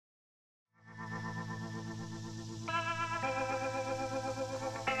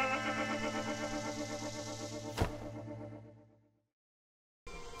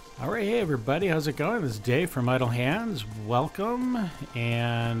Alright, hey everybody, how's it going? This is Dave from Idle Hands. Welcome,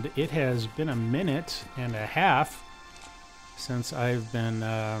 and it has been a minute and a half since I've been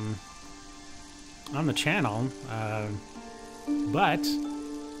on the channel, but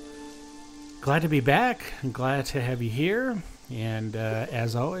glad to be back. I'm glad to have you here, and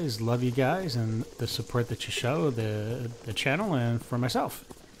as always, love you guys and the support that you show the channel and for myself.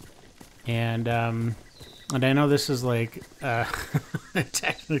 And I know this is like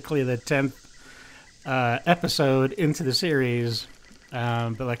technically the 10th episode into the series,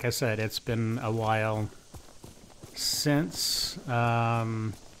 but like I said, it's been a while since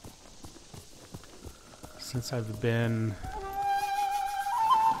I've been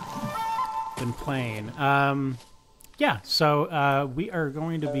playing. Yeah, so we are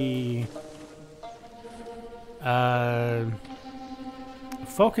going to be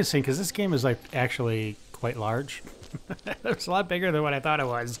focusing, because this game is like actually quite large. It's a lot bigger than what I thought it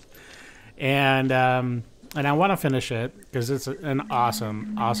was, and I want to finish it because it's an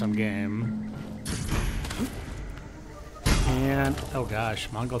awesome game. And oh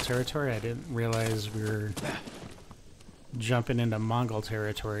gosh, Mongol territory! I didn't realize we were jumping into Mongol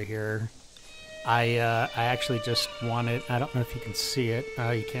territory here. I actually just wanted, I don't know if you can see it.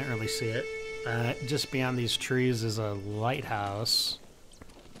 You can't really see it. Just beyond these trees is a lighthouse,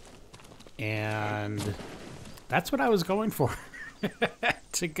 and that's what I was going for.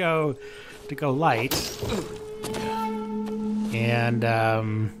 to go light. And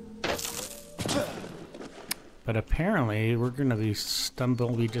but apparently we're gonna be we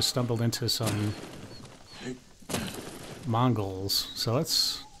just stumbled into some Mongols. So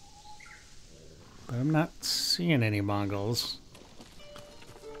let's, but I'm not seeing any Mongols.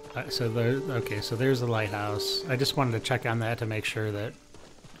 So there's the lighthouse. I just wanted to check on that to make sure that,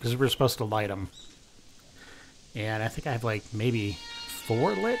 because we're supposed to light them. And I think I have like maybe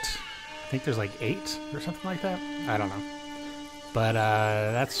 4 lit. I think there's like 8 or something like that. I don't know. But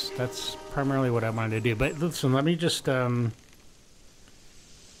that's primarily what I wanted to do. But listen, let me just tell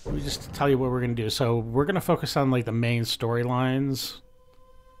you what we're gonna do. So we're gonna focus on like the main storylines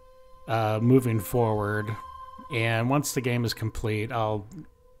moving forward. And once the game is complete, I'll,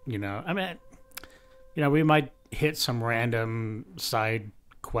 we might hit some random side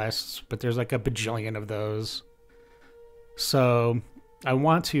quests, but there's like a bajillion of those. So I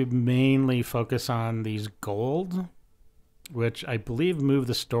want to mainly focus on these gold, which I believe move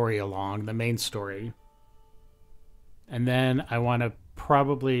the story along, the main story. And then I want to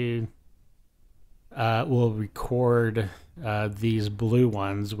probably will record these blue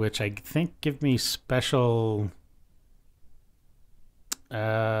ones, which I think give me special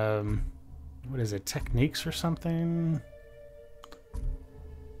what is it, techniques or something?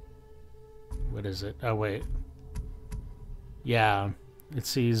 What is it? Oh wait. Yeah,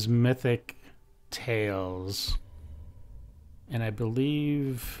 it's these mythic tales, and I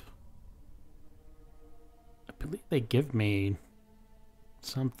believe they give me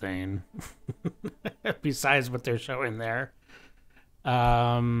something besides what they're showing there.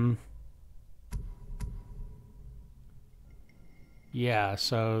 Yeah,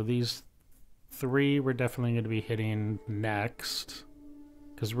 so these 3 we're definitely going to be hitting next,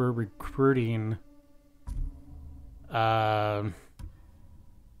 because we're recruiting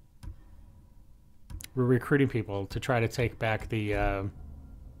people to try to take back the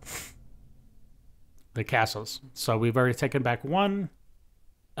castles. So we've already taken back 1.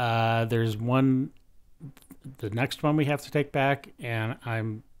 There's one, the next one we have to take back, and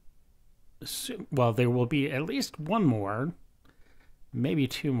well, there will be at least 1 more, maybe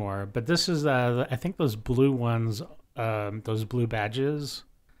 2 more. But this is I think those blue ones, those blue badges,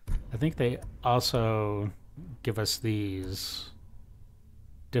 I think they also give us these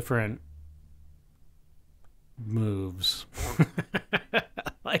different moves.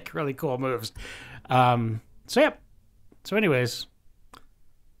 Like really cool moves. So yep. So anyways,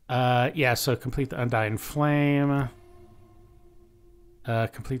 yeah, so complete the Undying Flame.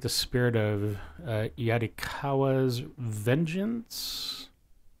 Complete the Spirit of Yadikawa's Vengeance.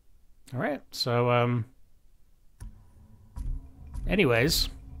 Alright, so anyways,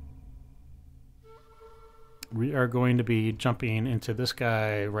 we are going to be jumping into this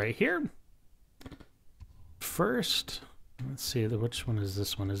guy right here. First, let's see, which one is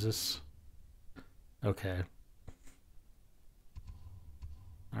this one? Is this... Okay.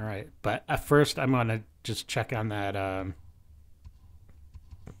 All right, but at first I'm going to just check on that...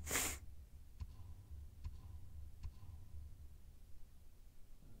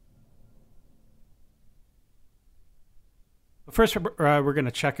 First, we're going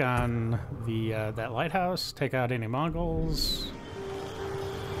to check on the that lighthouse, take out any Mongols.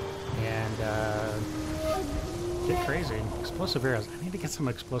 get crazy. Explosive arrows. I need to get some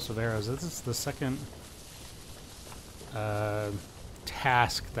explosive arrows. This is the second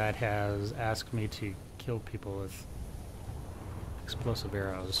task that has asked me to kill people with explosive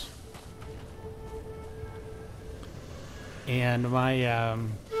arrows. And my,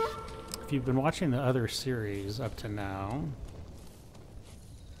 if you've been watching the other series up to now,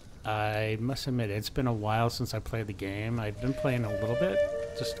 I must admit it's been a while since I played the game. I've been playing a little bit,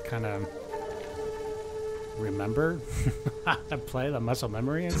 just to kind of remember how to play, the muscle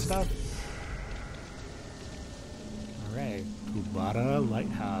memory and stuff. Alright, Kubata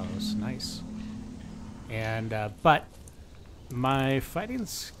Lighthouse, nice. And, but my fighting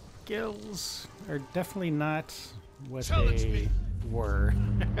skills are definitely not what they were.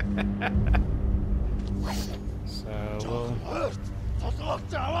 So we'll... Oh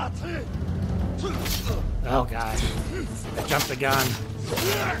gosh, I jumped the gun.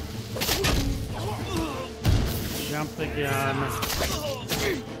 Jump the gun.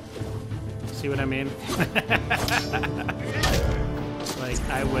 See what I mean? Like,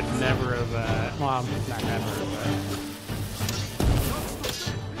 I would never have, well, not never, but...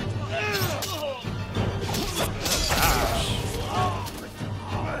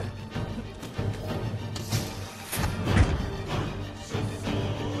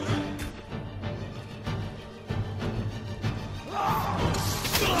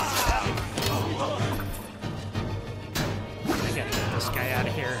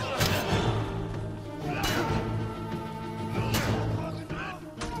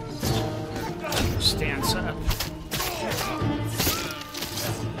 Stands up.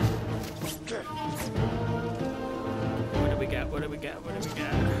 What do we got? What do we got? What do we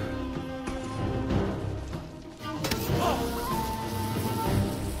got?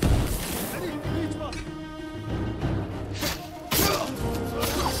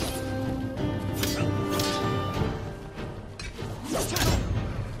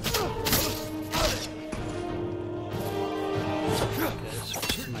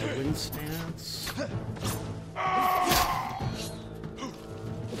 My wind stance.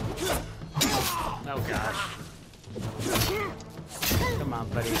 Oh gosh. Come on,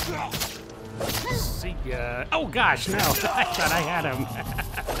 buddy. See ya. Oh gosh, no. I thought I had him.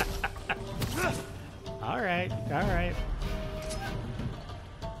 Alright, alright.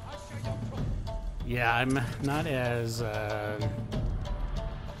 Yeah, I'm not as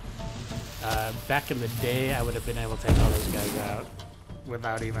back in the day I would have been able to take all those guys out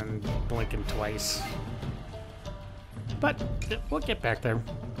without even blinking twice. But we'll get back there.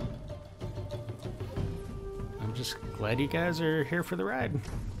 I'm just glad you guys are here for the ride.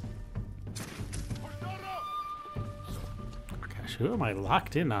 Gosh, who am I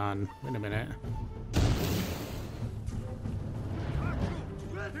locked in on? Wait a minute.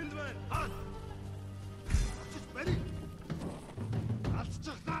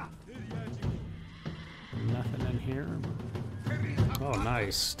 Nothing in here. Oh,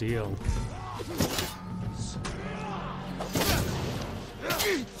 nice steel.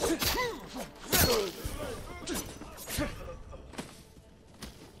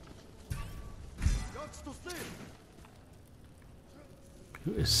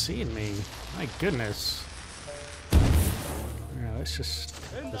 Who is seeing me? My goodness. Yeah, let's just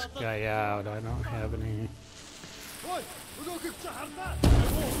get this guy out. I don't have any.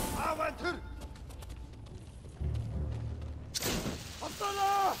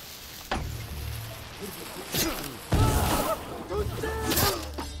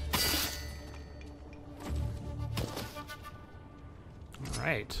 All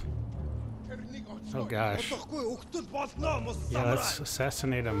right. Oh gosh. Yeah, let's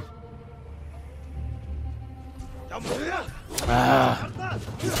assassinate him. Ah.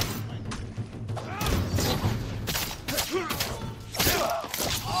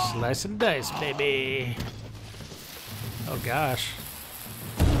 Slice and dice, baby. Oh gosh.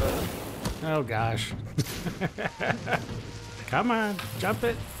 Oh gosh. Come on, jump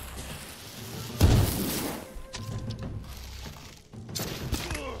it.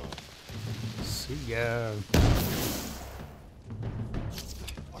 See ya.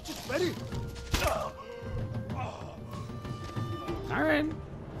 Alright.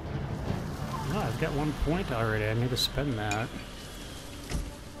 Oh, I've got 1 point already. I need to spend that.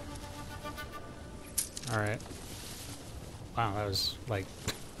 Alright. Wow, that was like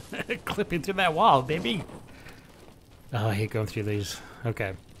clipping through that wall, baby. Oh, I hate going through these.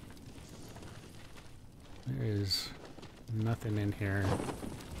 Okay. There is nothing in here.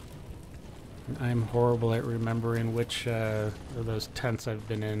 I'm horrible at remembering which of those tents I've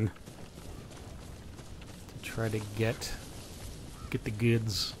been in to try to get the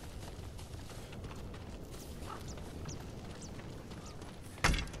goods.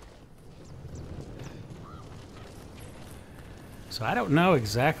 So I don't know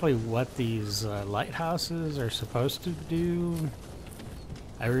exactly what these lighthouses are supposed to do.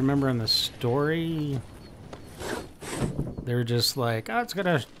 I remember in the story, they're just like, oh, it's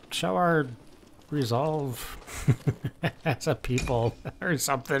gonna show our resolve as a people or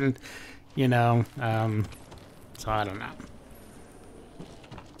something, you know. So I don't know.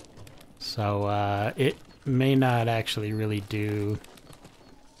 So it may not actually really do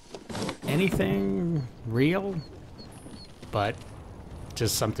anything real, but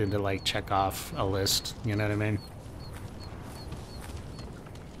just something to like check off a list, you know what I mean?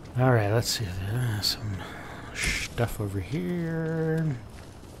 All right, let's see. Some stuff over here.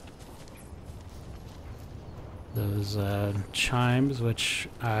 Those chimes, which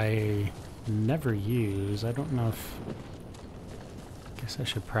I never use. I don't know if... I guess I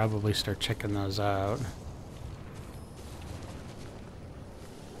should probably start checking those out.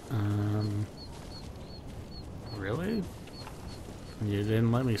 Really? You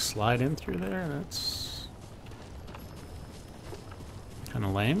didn't let me slide in through there? That's kind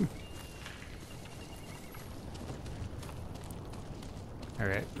of lame.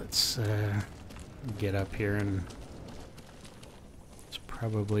 Alright, let's get up here, and it's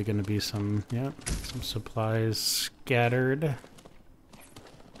probably going to be some, yep, some supplies scattered.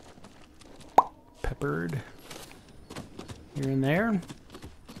 Peppered here and there.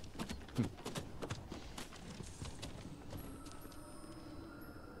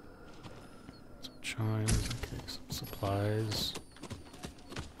 Chimes, okay, some supplies.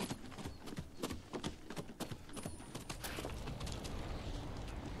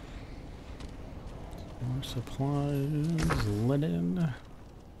 More supplies, linen.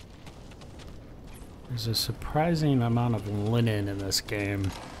 There's a surprising amount of linen in this game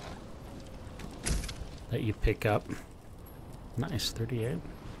that you pick up. Nice, 38.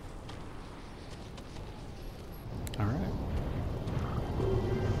 All right.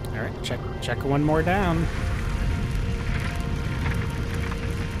 All right, check one more down.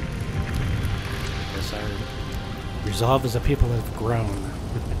 Guess our resolve as a people have grown.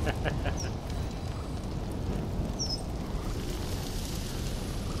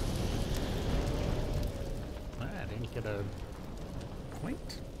 I didn't get a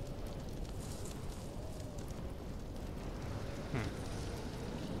point.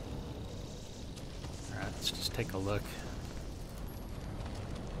 All right, let's just take a look.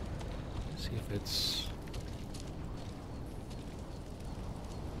 See if it's...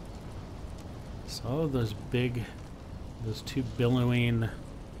 So those two billowing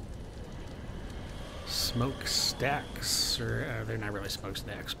smokestacks, or they're not really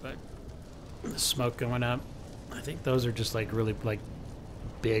smokestacks, but the smoke going up. I think those are just like really like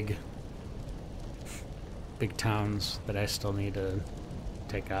big towns that I still need to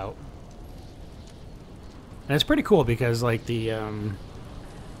take out. And it's pretty cool because like the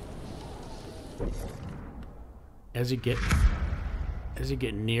as you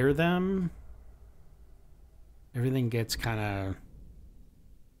get near them, everything gets kind of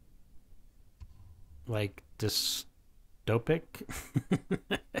like dystopic.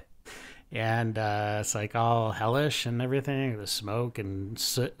 And it's like all hellish and everything, the smoke and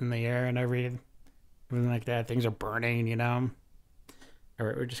soot in the air and everything like that. Things are burning, you know. All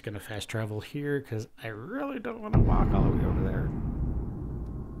right, we're just gonna fast travel here because I really don't want to walk all the way over there.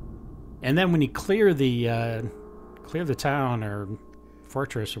 And then when you clear the town or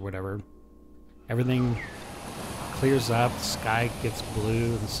fortress or whatever, everything clears up. The sky gets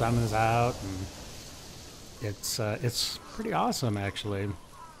blue, the sun is out, and it's pretty awesome actually.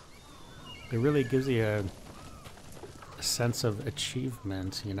 It really gives you a sense of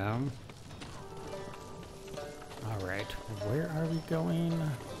achievement, you know? Alright, where are we going?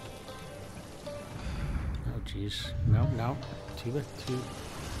 Oh, jeez. No. Two.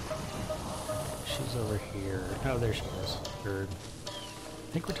 She's over here. Oh, there she is. Bird.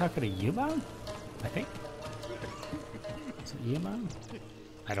 I think we're talking to Yuma? I think. Is it Yuma?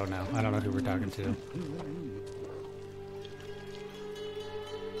 I don't know. I don't know who we're talking to.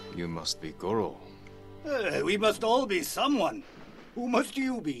 You must be Goro. We must all be someone. Who must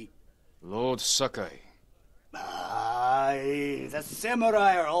you be? Lord Sakai. Aye, the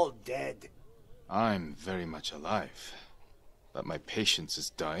samurai are all dead. I'm very much alive, but my patience is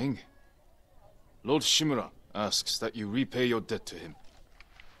dying. Lord Shimura asks that you repay your debt to him.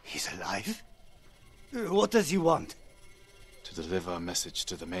 He's alive? What does he want? To deliver a message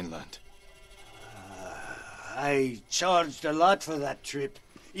to the mainland. I charged a lot for that trip,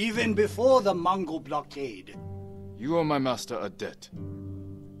 even before the Mongol blockade. You owe my master a debt.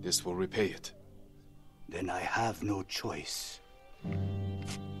 This will repay it. Then I have no choice.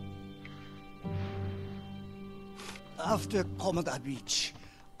 After Komoda Beach,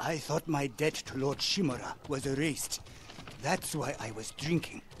 I thought my debt to Lord Shimura was erased. That's why I was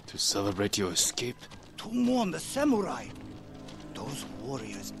drinking. To celebrate your escape? To mourn the samurai. Those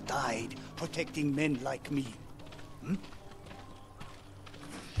warriors died protecting men like me.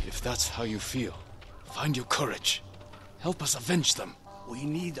 If that's how you feel, find your courage. Help us avenge them. We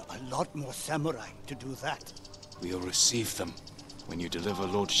need a lot more samurai to do that. We'll receive them when you deliver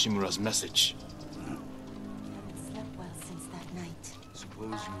Lord Shimura's message. Haven't slept well since that night.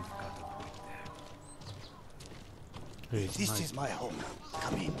 Suppose you've got a point there. Hey, This nice. is my home.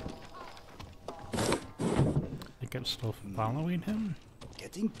 Come in. I think I'm still following him.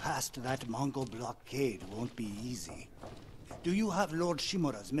 Getting past that Mongol blockade won't be easy. Do you have Lord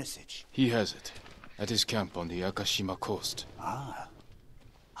Shimura's message? He has it, at his camp on the Akashima coast. Ah,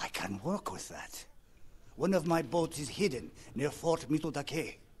 I can work with that. One of my boats is hidden near Fort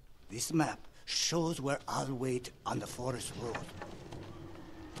Mitodake. This map shows where I'll wait on the forest road.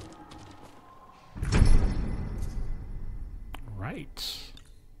 Right.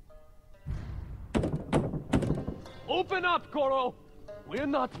 Open up, Goro! We're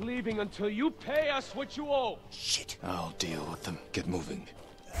not leaving until you pay us what you owe! Shit. I'll deal with them. Get moving.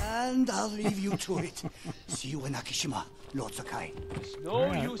 And I'll leave you to it. See you in Akishima, Lord Sakai. There's no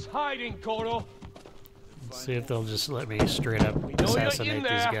Alright. use hiding, Goro! Let's see if they'll just let me straight up know you're in assassinate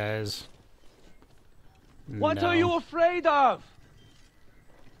these there. guys. What No. are you afraid of?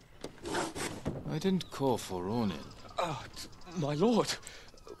 I didn't call for Ronin. My lord,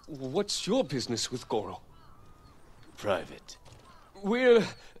 what's your business with Goro? Private. We'll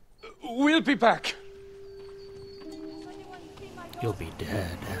be back. You'll be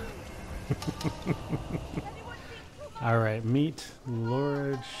dead. Alright, meet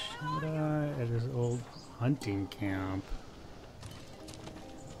Lord Shimura at his old hunting camp.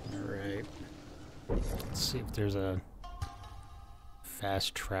 Alright. Let's see if there's a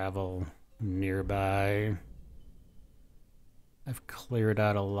fast travel nearby. I've cleared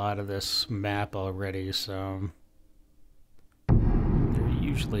out a lot of this map already, so there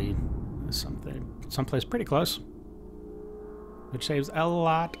usually is someplace pretty close, which saves a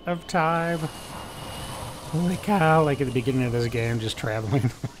lot of time. Holy cow, like at the beginning of this game, just traveling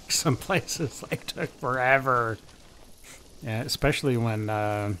like some places like took forever. Yeah, especially when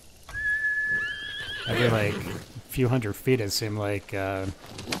every like few hundred feet it seemed like you'd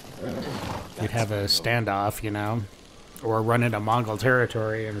have a standoff, you know, or run into Mongol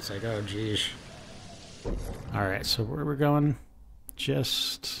territory, and it's like, oh geez. Alright, so where we're going?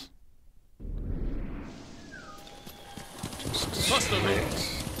 Just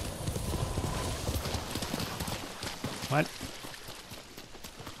straight. What?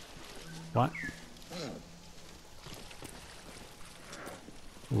 What?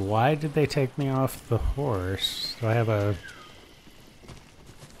 Why did they take me off the horse? Do I have a...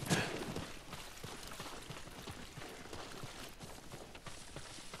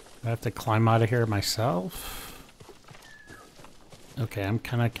 I have to climb out of here myself? Okay, I'm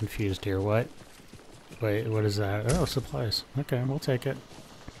kind of confused here. What? Wait, what is that? Oh, supplies. Okay, we'll take it.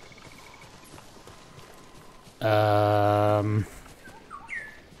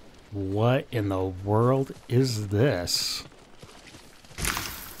 What in the world is this?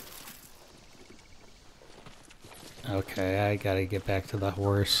 Okay, I gotta get back to the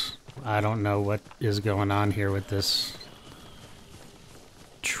horse. I don't know what is going on here with this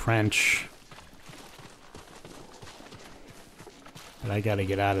trench. But I gotta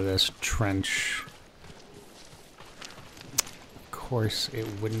get out of this trench. Of course, it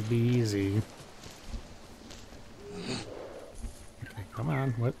wouldn't be easy. Okay, come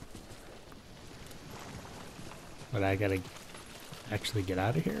on, what? But I gotta actually get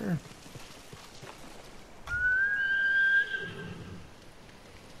out of here?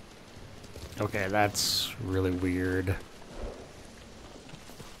 Okay, that's really weird.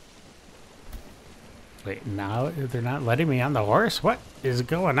 Wait, now they're not letting me on the horse? What is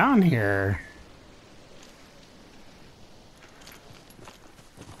going on here?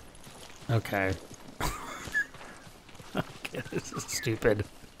 Okay. Okay, this is stupid.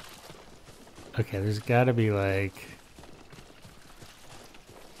 Okay, there's gotta be like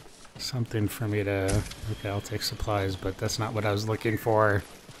something for me to... Okay, I'll take supplies, but that's not what I was looking for.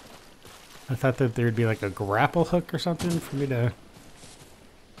 I thought that there'd be like a grapple hook or something for me to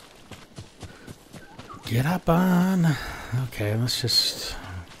get up on. Okay, let's just,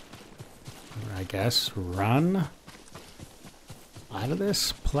 I guess, run out of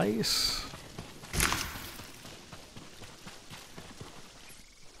this place.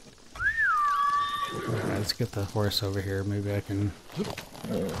 Alright, let's get the horse over here. Maybe I can...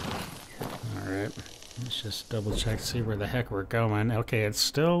 Alright. Let's just double check, see where the heck we're going. Okay, it's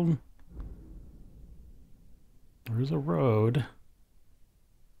still... There's a road.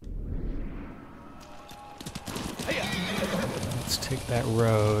 Let's take that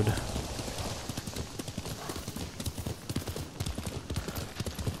road.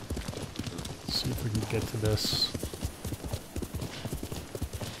 Let's see if we can get to this.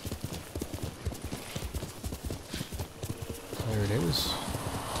 There it is.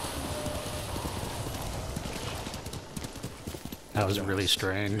 That was really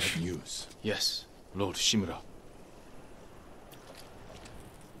strange. News. Yes, Lord Shimura.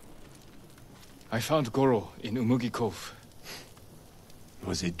 I found Goro in Umugi Cove.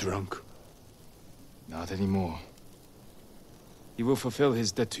 Was he drunk? Not anymore. He will fulfill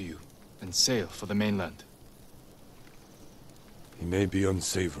his debt to you and sail for the mainland. He may be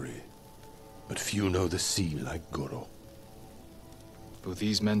unsavory, but few know the sea like Goro. Will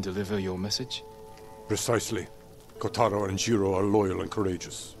these men deliver your message? Precisely. Kotaro and Jiro are loyal and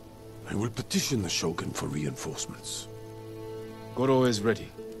courageous. I will petition the Shogun for reinforcements. Goro is ready.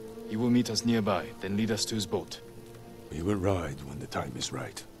 He will meet us nearby, then lead us to his boat. We will ride when the time is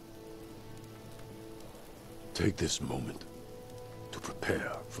right. Take this moment to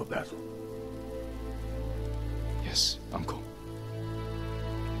prepare for battle. Yes, Uncle.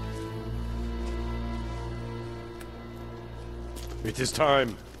 It is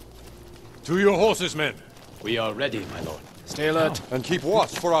time. To your horses, men. We are ready, my lord. Stay alert. And keep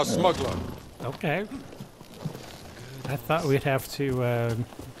watch for our smuggler. Okay. I thought we'd have to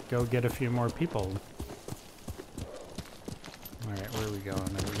go get a few more people. Alright, where are we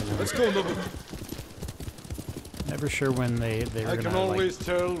going? Let's go, Nobu. Never sure when they were I gonna can always like,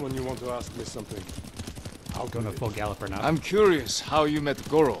 tell when you want to ask me something. How go to full gallop or not. I'm curious how you met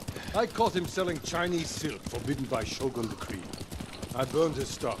Goro. I caught him selling Chinese silk forbidden by Shogun decree. I burned his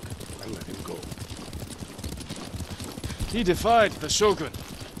stock and let him go. He defied the Shogun.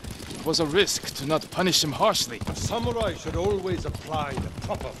 It was a risk to not punish him harshly. A samurai should always apply the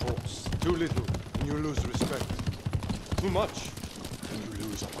proper force. Too little, and you lose respect. Too much, and you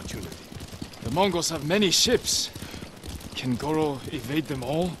lose opportunity. The Mongols have many ships. Can Goro evade them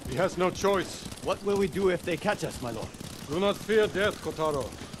all? He has no choice. What will we do if they catch us, my lord? Do not fear death, Kotaro.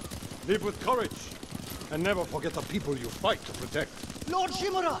 Live with courage, and never forget the people you fight to protect. Lord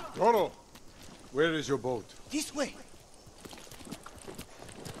Shimura! Goro, where is your boat? This way.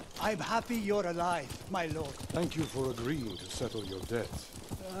 I'm happy you're alive, my lord. Thank you for agreeing to settle your debt.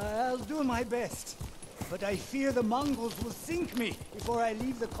 I'll do my best. But I fear the Mongols will sink me before I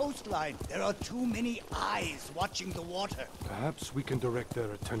leave the coastline. There are too many eyes watching the water. Perhaps we can direct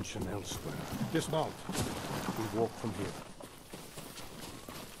their attention elsewhere. Dismount. We walk from here.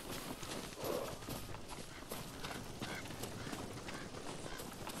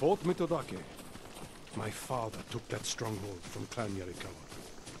 Fort Mitodake. My father took that stronghold from Clan Yarikawa.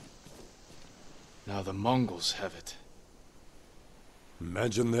 Now the Mongols have it.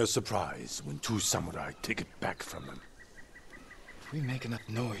 Imagine their surprise when two samurai take it back from them. If we make enough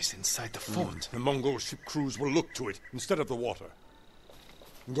noise inside the fort... The Mongol ship crews will look to it instead of the water.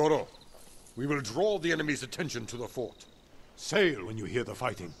 Goro, we will draw the enemy's attention to the fort. Sail when you hear the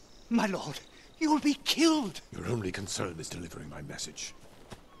fighting. My lord, you will be killed. Your only concern is delivering my message.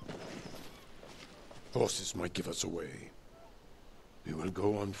 Horses might give us away. We will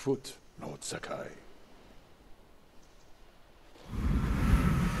go on foot, Lord Sakai.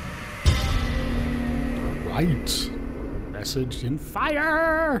 Right. Message in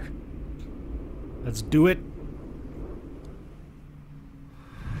fire! Let's do it.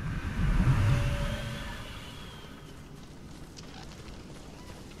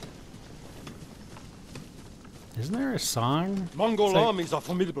 Isn't there a song? Mongol like- armies are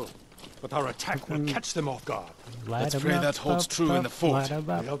formidable, but our attack will catch them off guard. Let's pray that holds true in the fort. They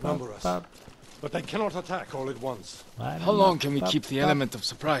outnumber us, but they cannot attack all at once. How long can we keep the element of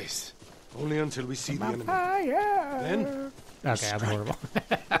surprise? Only until we see the enemy. Fire! Then, Okay, I'm horrible.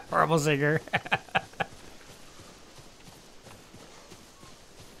 Horrible singer.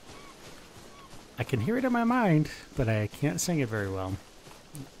 I can hear it in my mind, but I can't sing it very well.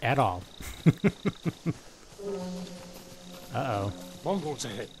 At all. Uh-oh. Mongols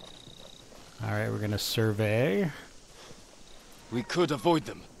ahead. Alright, we're gonna survey. We could avoid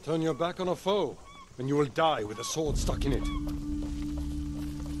them. Turn your back on a foe, and you will die with a sword stuck in it.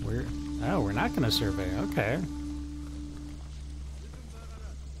 We're not gonna survey, okay.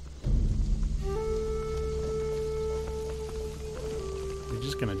 We're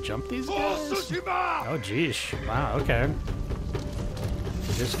just gonna jump these guys? Tsushima! Oh, geesh. Wow, okay.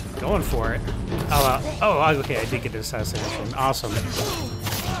 We're just going for it. Oh, okay, I did get assassination. Awesome.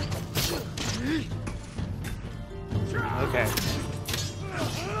 Okay.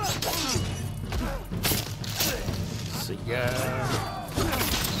 See ya.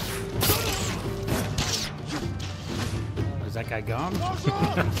 Is that guy gone?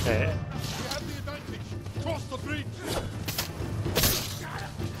 Okay. Cross the bridge.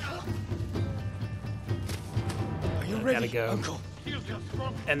 Are you Gotta ready, go. Uncle?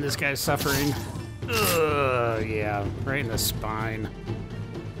 And this guy's suffering. Ugh, yeah, right in the spine.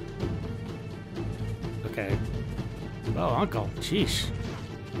 Okay. Oh, Uncle. Sheesh.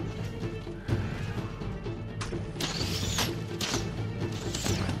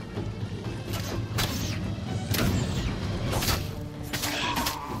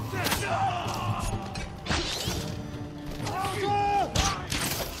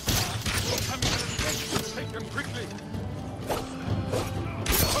 Take them quickly.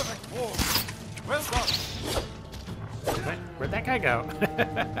 Perfect war. Well done. Where'd that guy go?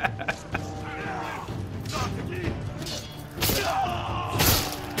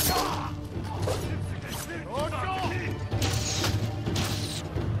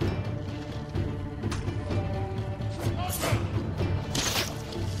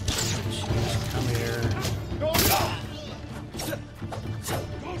 Come here.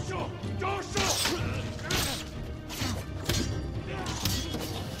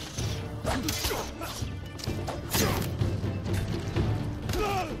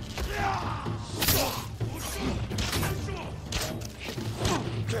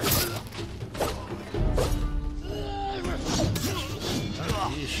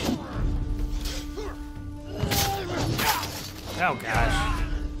 Oh gosh.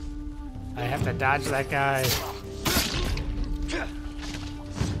 I have to dodge that guy. Of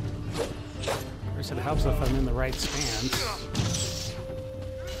course it helps if I'm in the right stance.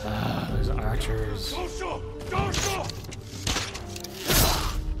 Ah, those archers.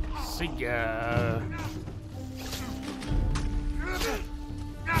 See ya.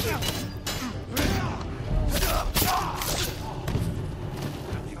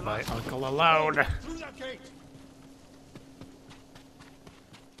 Leave my uncle alone. Through that gate.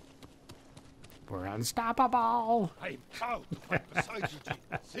 We're unstoppable. I'm proud to fight beside you, Chief.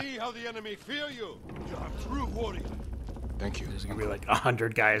 See how the enemy fear you. You're a true warrior. Thank you. There's gonna be like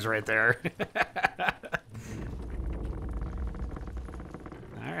 100 guys right there. All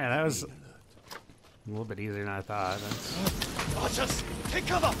right, that was a little bit easier than I thought. That's... Archers, take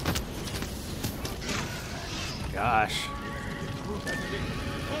cover. Gosh.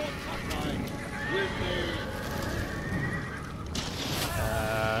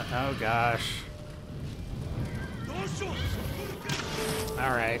 Oh gosh. All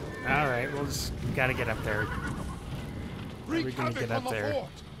right, we'll just gotta get up there. Wreak We're gonna havoc get up on the there. fort.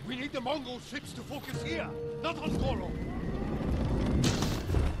 We need the Mongol ships to focus here, not on Goro.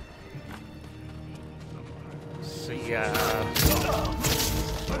 See ya.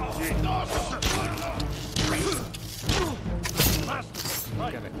 Got a corner, huh?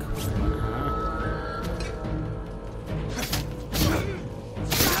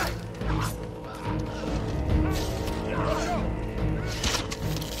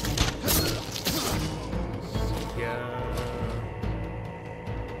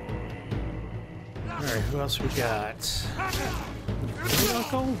 Alright, who else we got?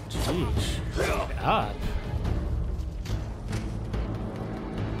 Uncle? Jeez. Up.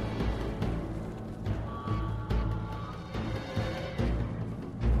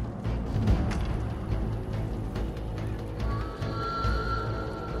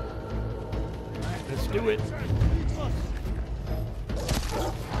 Alright, let's do it.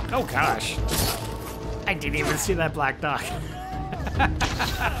 Oh gosh. I didn't even see that black dog.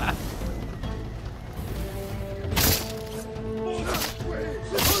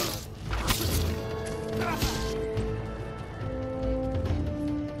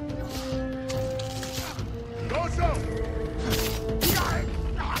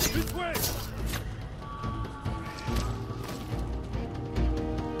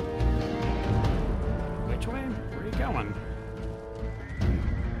 Which way? Where are you going?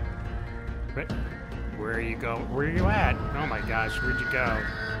 Where are you going? Where are you at? Oh my gosh, where'd you go?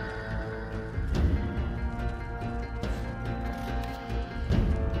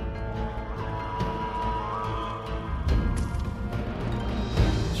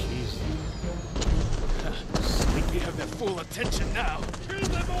 Jeez. You have their full attention now. Kill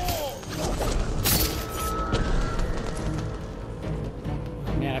them all!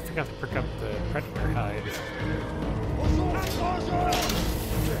 Man, I forgot to pick up the predator hide.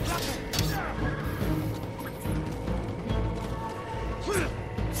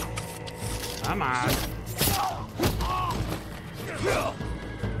 Come on.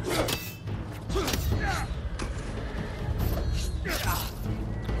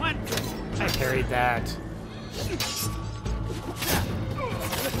 that.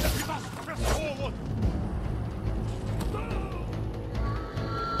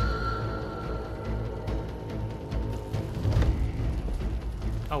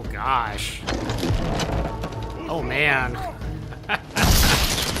 Oh gosh. Oh man.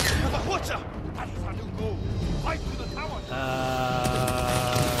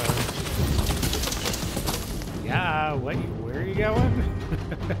 Yeah, where are you going?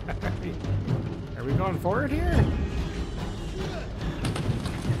 Are we going forward here?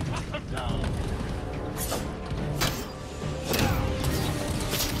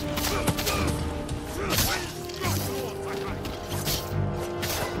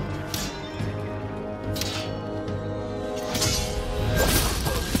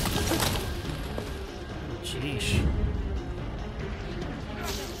 Sheesh.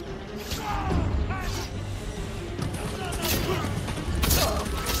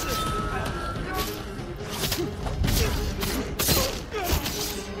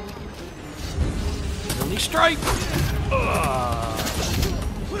 Early strike! Oh,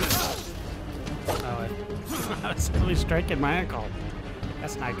 I was really striking my ankle.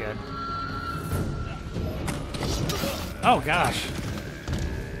 That's not good. Oh gosh.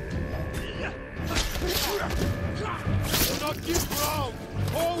 Not give ground!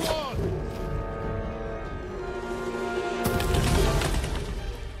 Hold on!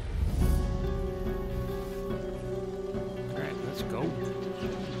 Alright, let's go.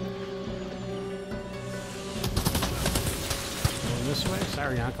 Going this way?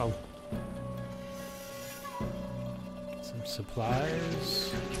 Sorry, Uncle. Some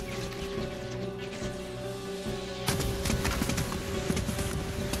supplies.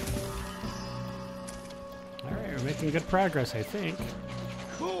 Alright, we're making good progress, I think.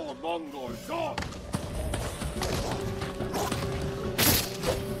 Cool Mongol, go!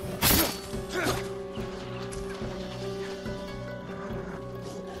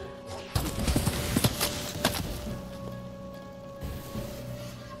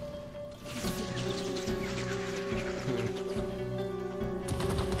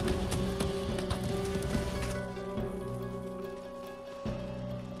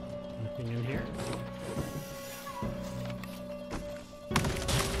 Anything in here?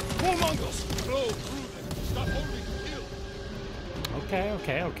 More Mongols! Blow through them! Stop holding kill!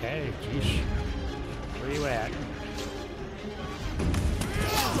 Okay. Jeez. Where you at?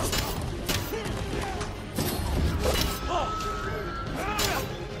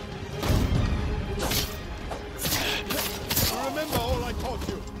 Remember all I taught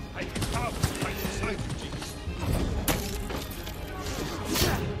you! I have right beside you, Jesus!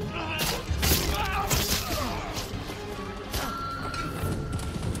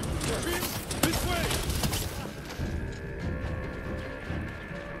 This way!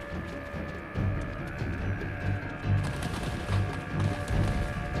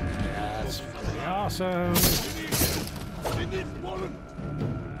 That's pretty awesome. We need one!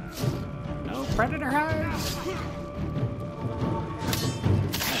 No predator hides.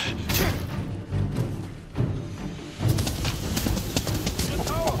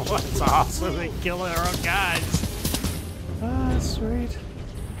 That's awesome. They kill their own guys. Ah, that's sweet.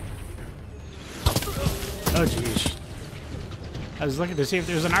 Oh, jeez. I was looking to see if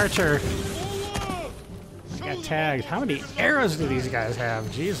there's an archer. Got tagged. How many arrows do these guys have?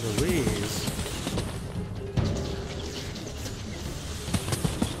 Jeez Louise.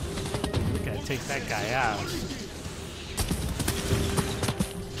 We gotta take that guy out.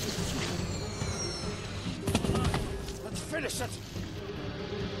 Let's finish it!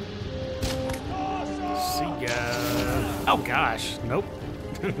 See ya. Oh gosh. Nope.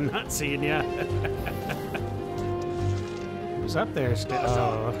 Not seeing ya. Who's up there still?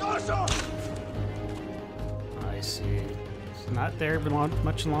 Oh. I see. It's not there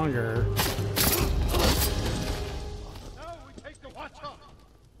much longer. Now we take the watcher!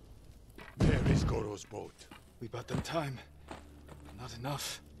 There is Goro's boat. We bought them time, but not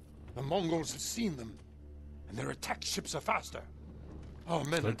enough. The Mongols have seen them, and their attack ships are faster. Our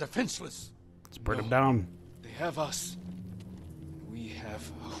men are defenseless. Let's burn them down. They have us. We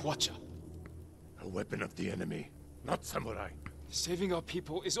have Hwacha. A weapon of the enemy, not samurai. Saving our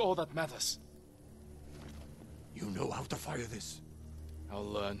people is all that matters. You know how to fire this. I'll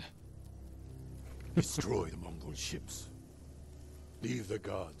learn. Destroy the Mongol ships. Leave the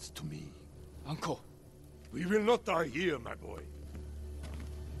guards to me. Uncle, We will not die here, my boy.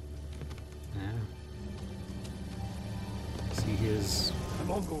 Yeah. See his. The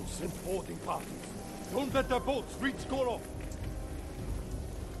Mongols sent boarding parties. Don't let their boats reach Goro.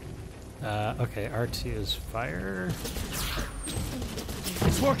 Okay, R2 is fire.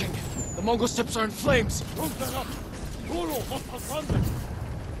 It's working! The Mongol ships are in flames! Move that up! Goro must have run them!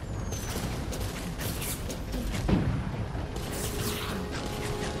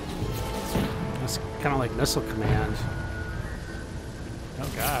 That's kind of like missile command. Oh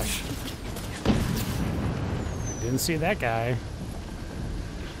gosh. I didn't see that guy.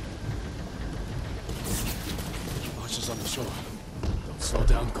 Archers on the shore. Don't slow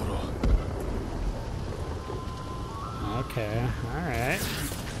down, Goro. Okay, alright.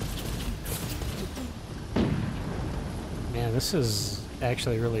 Man, this is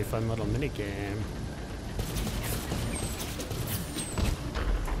actually a really fun little mini game.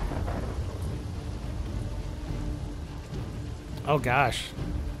 Oh gosh.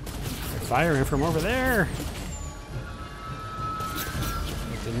 They're firing from over there.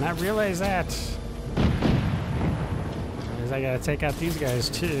 I did not realize that. Means I gotta take out these guys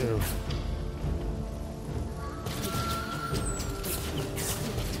too.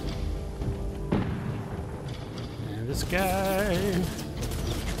 And this guy.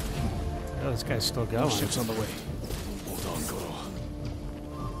 Oh, this guy's still going. Ships on the way. Hold on, Goro.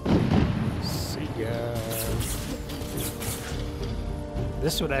 See ya.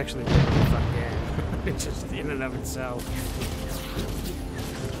 This would actually be a really fun game. Just in and of itself.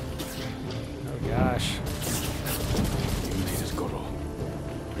 Oh gosh. You made it, Goro.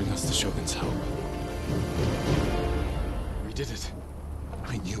 Bring us the Shogun's help. We did it.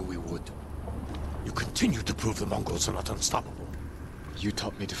 I knew we would. You continue to prove the Mongols are not unstoppable. You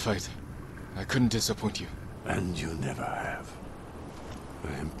taught me to fight. I couldn't disappoint you. And you never have.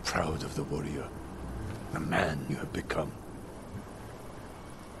 I am proud of the warrior, the man you have become.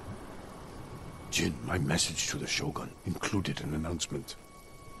 Jin, my message to the Shogun included an announcement.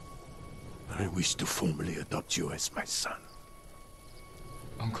 I wish to formally adopt you as my son.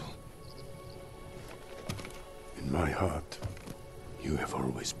 Uncle. In my heart, you have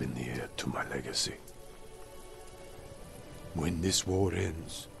always been the heir to my legacy. When this war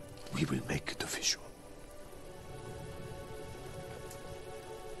ends, we will make it official.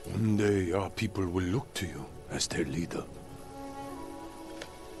 One day, our people will look to you as their leader.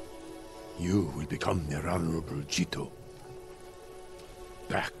 You will become their honorable Jito,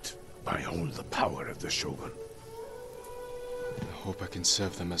 backed by all the power of the Shogun. I hope I can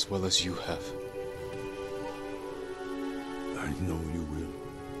serve them as well as you have. I know you will.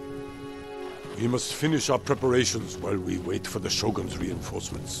 We must finish our preparations while we wait for the Shogun's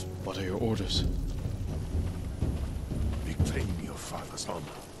reinforcements. What are your orders? Reclaim your father's honor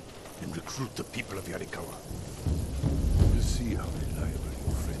and recruit the people of Yarikawa. We'll see how reliable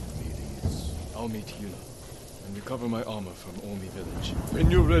your friend really is. I'll meet Yuna and recover my armor from Omi village.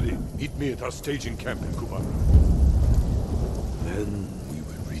 When you're ready, meet me at our staging camp in Kubara. Then we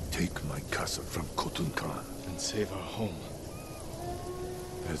will retake my castle from Khotun Khan. And save our home.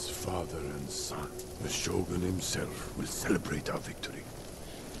 As father and son, the Shogun himself will celebrate our victory.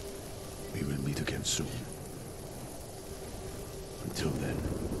 We will meet again soon. Until then,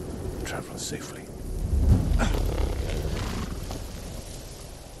 travel safely.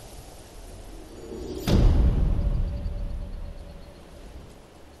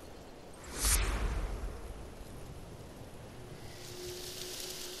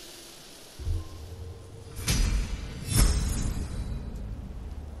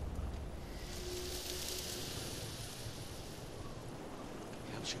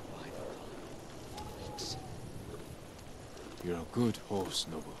 You're a good horse,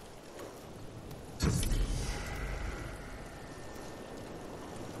 Noble.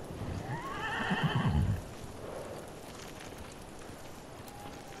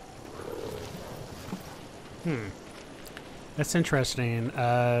 That's interesting.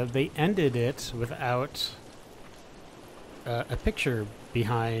 They ended it without a picture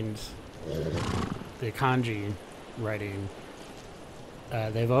behind the kanji writing.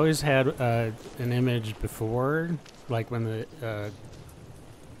 They've always had an image before, like when the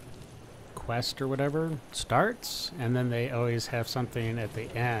quest or whatever starts, and then they always have something at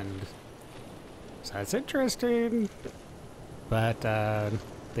the end. So that's interesting. But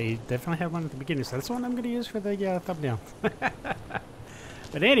they definitely have one at the beginning, so that's the one I'm going to use for the thumbnail.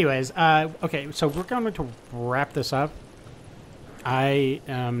 But anyways, okay, so we're going to wrap this up. I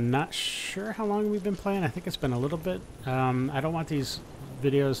am not sure how long we've been playing. I think it's been a little bit. I don't want these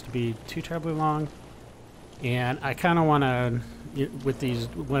videos to be too terribly long. And I kind of want to, with these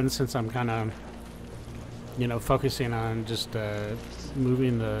ones, since I'm kind of, focusing on just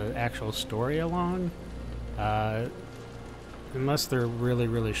moving the actual story along, unless they're really,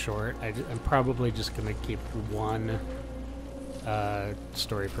 really short, I'm probably just going to keep one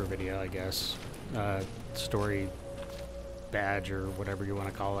story per video, I guess. Story badge or whatever you want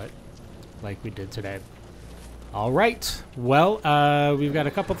to call it, like we did today. All right. Well, we've got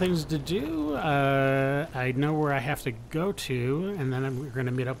a couple things to do. I know where I have to go to, and then we're going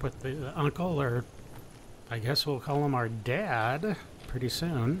to meet up with the uncle, or I guess we'll call him our dad, pretty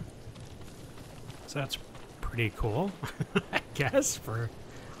soon. So that's pretty cool, I guess, for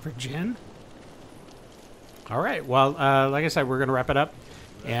Jin. All right. Well, like I said, we're going to wrap it up,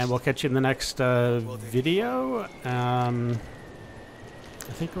 and we'll catch you in the next video.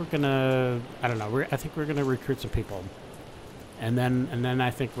 I think we're gonna, I don't know, I think we're gonna recruit some people, and then I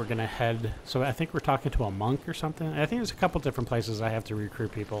think we're gonna head, so I think we're talking to a monk or something. I think there's a couple different places I have to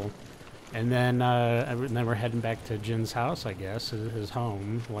recruit people, and then we're heading back to Jin's house, I guess, his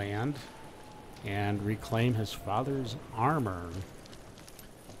homeland, and reclaim his father's armor,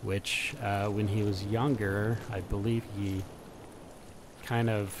 which when he was younger, I believe he kind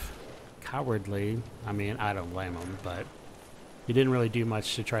of cowardly, I mean, I don't blame him, but he didn't really do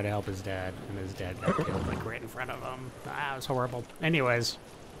much to try to help his dad, and his dad got killed, like, right in front of him. Ah, it was horrible. Anyways.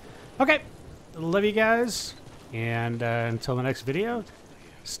 Okay. Love you guys. And until the next video,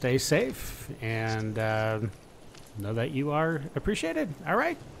 stay safe, and know that you are appreciated. All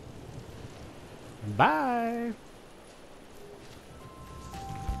right. Bye.